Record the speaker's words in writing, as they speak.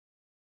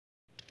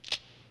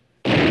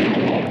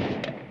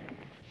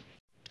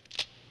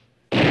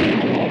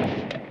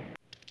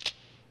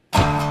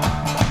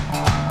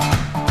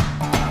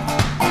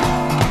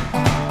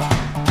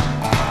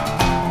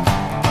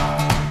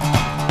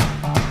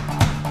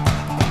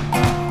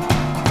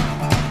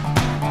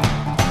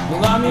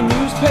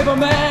paper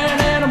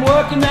man and I'm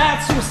working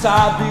at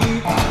Suicide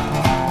Beat.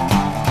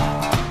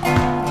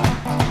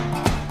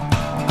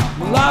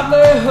 My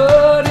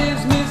livelihood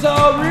is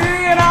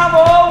misery and I've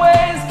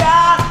always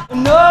got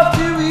enough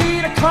to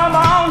eat. Come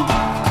on.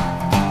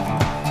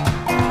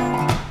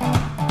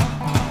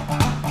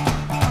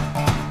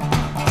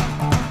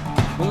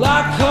 Well,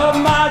 I cut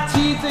my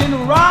teeth in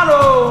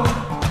Toronto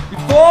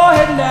before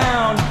heading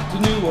down to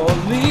New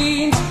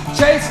Orleans,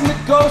 chasing the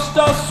ghost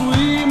of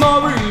Sweet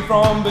Marie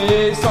from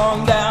base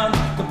on down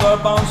to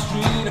Bourbon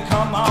Street.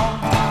 Come on.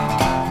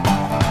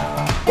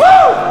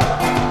 Woo!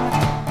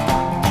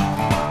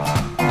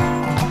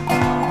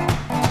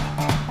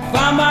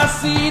 Found my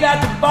seat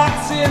at the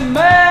boxing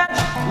match.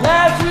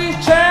 Last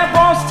week's champ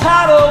wants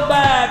title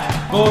back.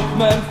 Both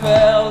men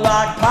fell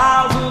like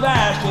piles of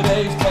ash.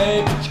 Today's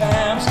paper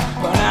champs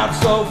burn out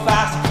so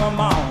fast. Come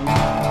on.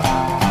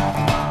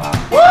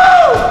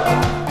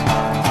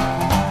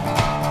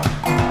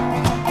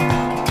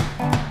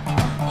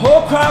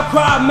 Whole crowd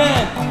cried,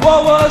 man,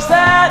 what was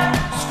that?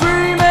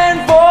 Screaming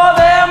for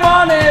their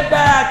money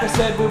back. They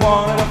said we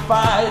wanted a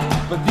fight,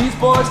 but these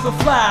boys fell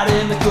flat.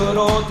 In the good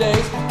old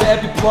days,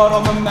 there'd be blood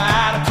on the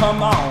mat.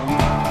 Come on.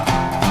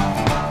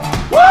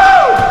 Woo!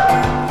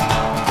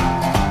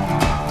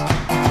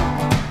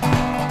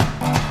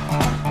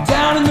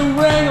 Down in the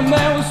ring, a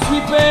man was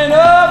sweeping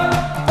up.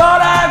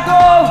 Thought I'd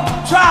go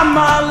try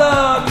my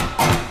luck.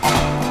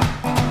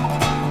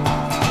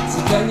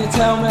 Can you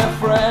tell me,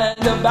 friend,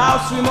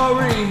 about Sweet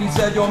Marie? He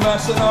said you're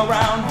messing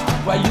around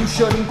where you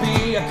shouldn't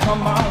be.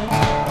 Come on.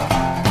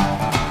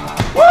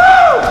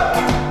 Woo!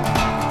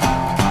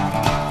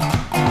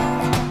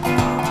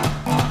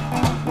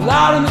 Well,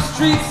 out in the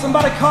street,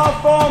 somebody called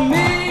for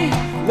me.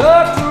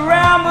 Looked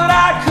around, but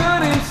I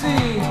couldn't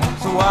see.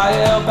 So I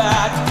yelled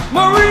back,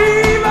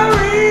 Marie,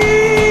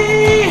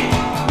 Marie,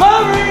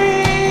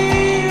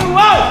 Marie.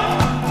 Whoa!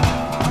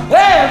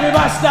 Hey,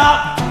 everybody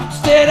stop,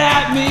 stared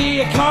at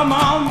me. Come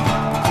on.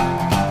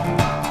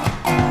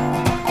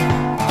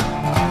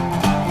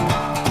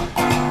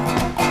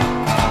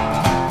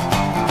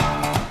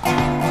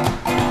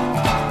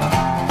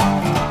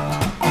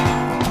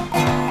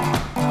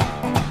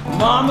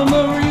 Mama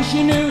Marie,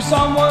 she knew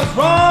something was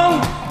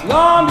wrong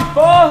long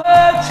before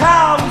her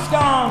child was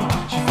gone.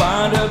 She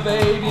found her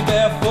baby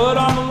barefoot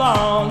on the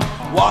lawn,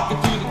 walking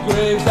through the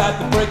graves at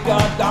the break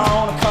of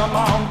dawn. Come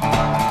on.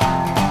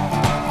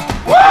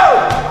 Woo!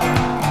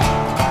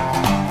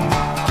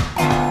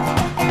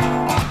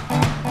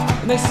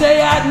 And they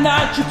say at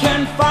night you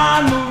can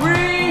find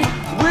Marie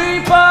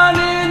weeping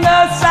in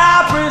the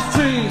cypress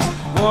trees.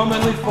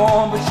 Womanly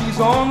form, but she's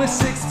only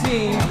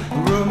 16.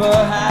 Rumor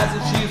has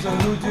it she's a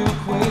hoodoo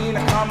queen.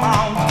 Come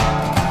on.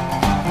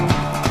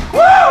 Woo!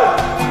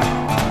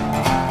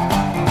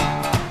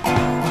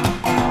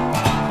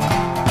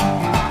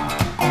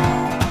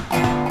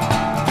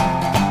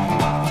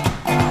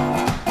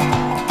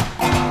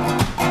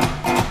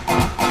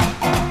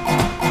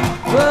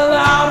 Well,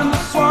 out in the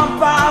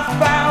swamp I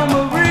found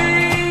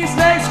Marie,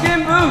 snakeskin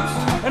boots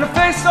and her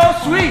face so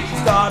sweet. She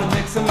started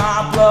mixing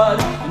my blood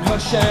and her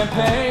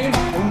champagne,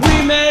 and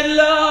we made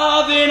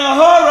love in a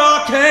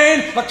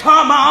hurricane. But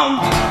come on.